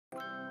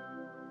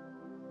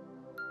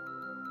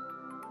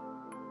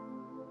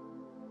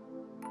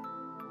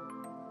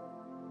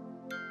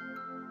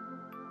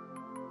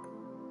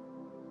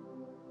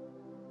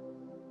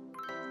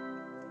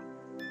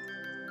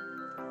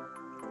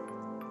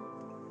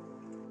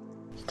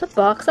It's a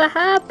box of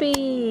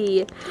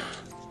happy.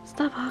 It's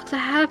the box of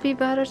happy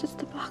butters. It's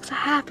the box of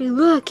happy.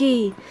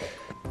 Looky.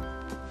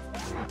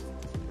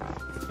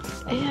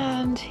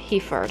 And he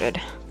farted.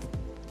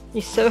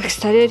 He's so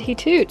excited he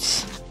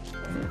toots.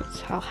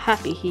 That's how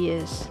happy he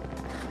is.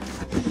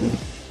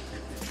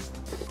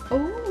 Oh,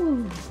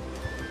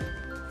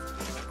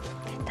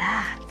 look at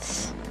that.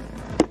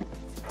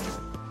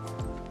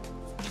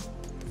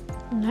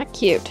 Isn't that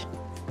cute?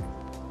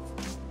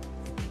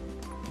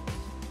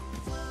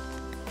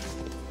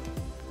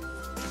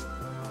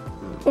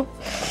 Oh,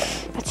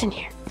 what's in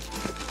here?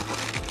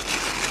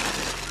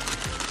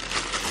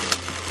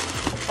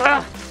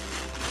 Ah,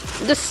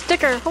 the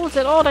sticker holds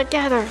it all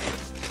together.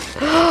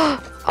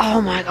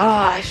 Oh my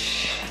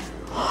gosh.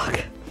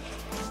 Look.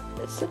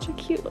 It's such a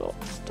cute little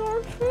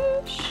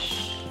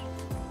starfish.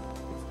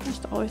 I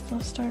used to always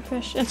love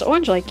starfish. It's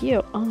orange like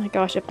you. Oh my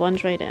gosh, it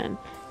blends right in.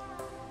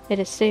 It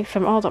is safe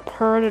from all the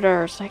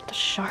predators like the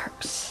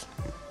sharks.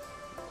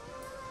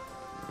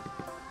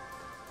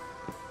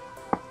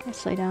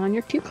 Just lay down on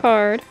your cue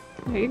card.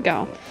 There you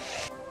go.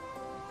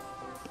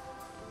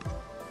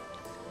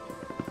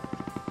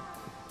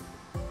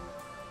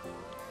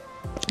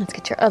 Let's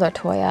get your other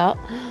toy out.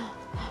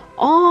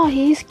 Oh,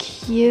 he's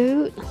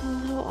cute. A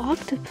little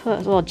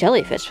octopus. Well,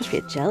 jellyfish. Supposed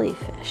to be a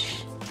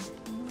jellyfish.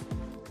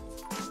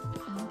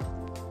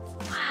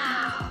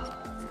 Wow.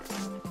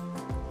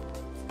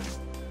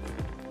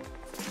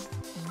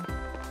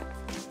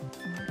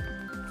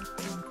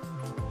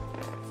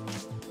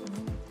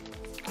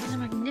 What a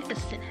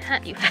magnificent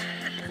hat you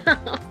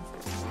have.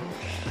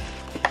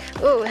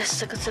 Oh,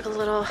 this looks like a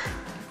little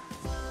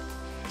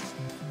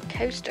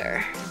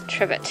coaster.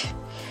 Trivet.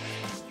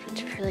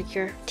 For like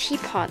your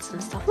teapots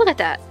and stuff. Look at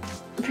that.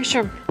 I'm pretty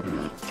sure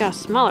got a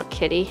smaller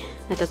kitty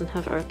that doesn't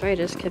have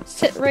arthritis could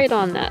sit right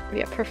on that.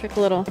 Be a perfect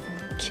little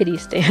kitty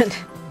stand.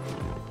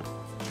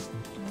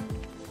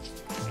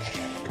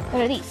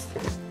 What are these?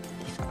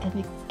 These could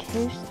be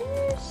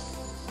coasters?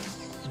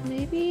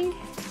 Maybe?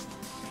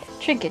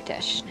 Trinket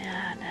dish. No,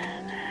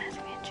 it's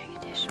gonna be a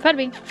trinket dish.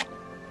 Pardon me.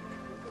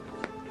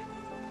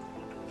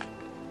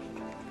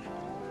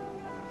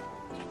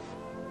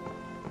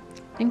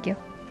 Thank you.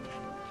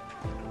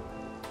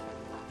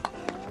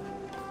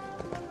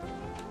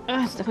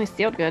 Oh, it's definitely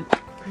sealed good.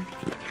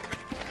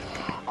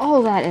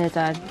 Oh, that is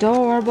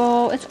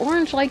adorable. It's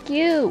orange like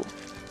you.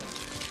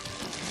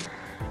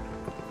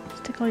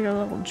 Stick all your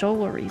little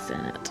jewelries in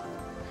it.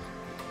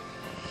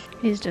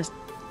 He's just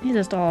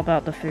all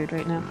about the food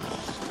right now.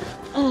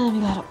 Oh, we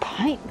got a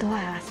pint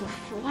glass of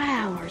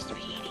flowers,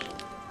 sweetie.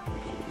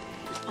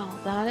 Oh,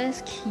 that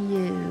is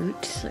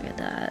cute. Look at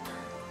that.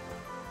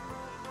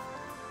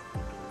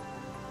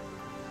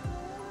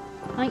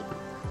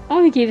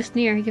 Oh, he gave a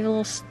sneer. He gave a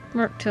little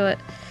smirk to it.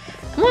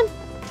 Come on.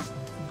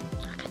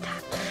 Look at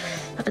that.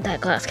 Look at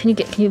that glass. Can you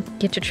get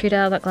your treat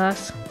out of that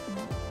glass?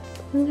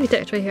 Right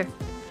there. It's right here.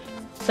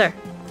 Sir.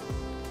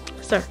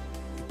 Sir.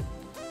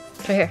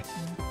 It's right here.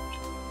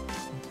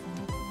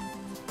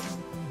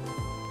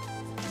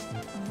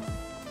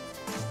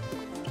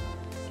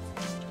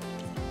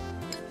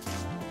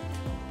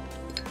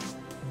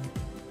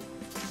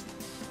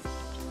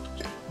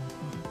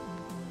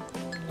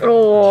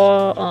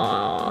 Oh,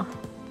 aw.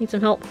 Need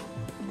some help.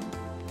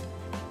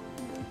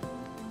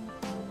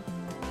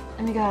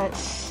 And we got,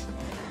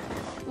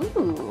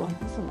 ooh,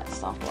 this is a nice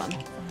soft one.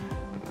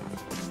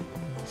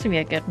 This gonna be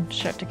a good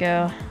shirt to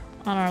go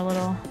on our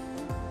little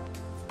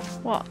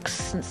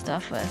walks and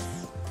stuff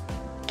with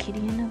Kitty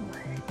in the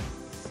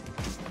woods.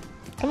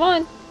 Come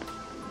on.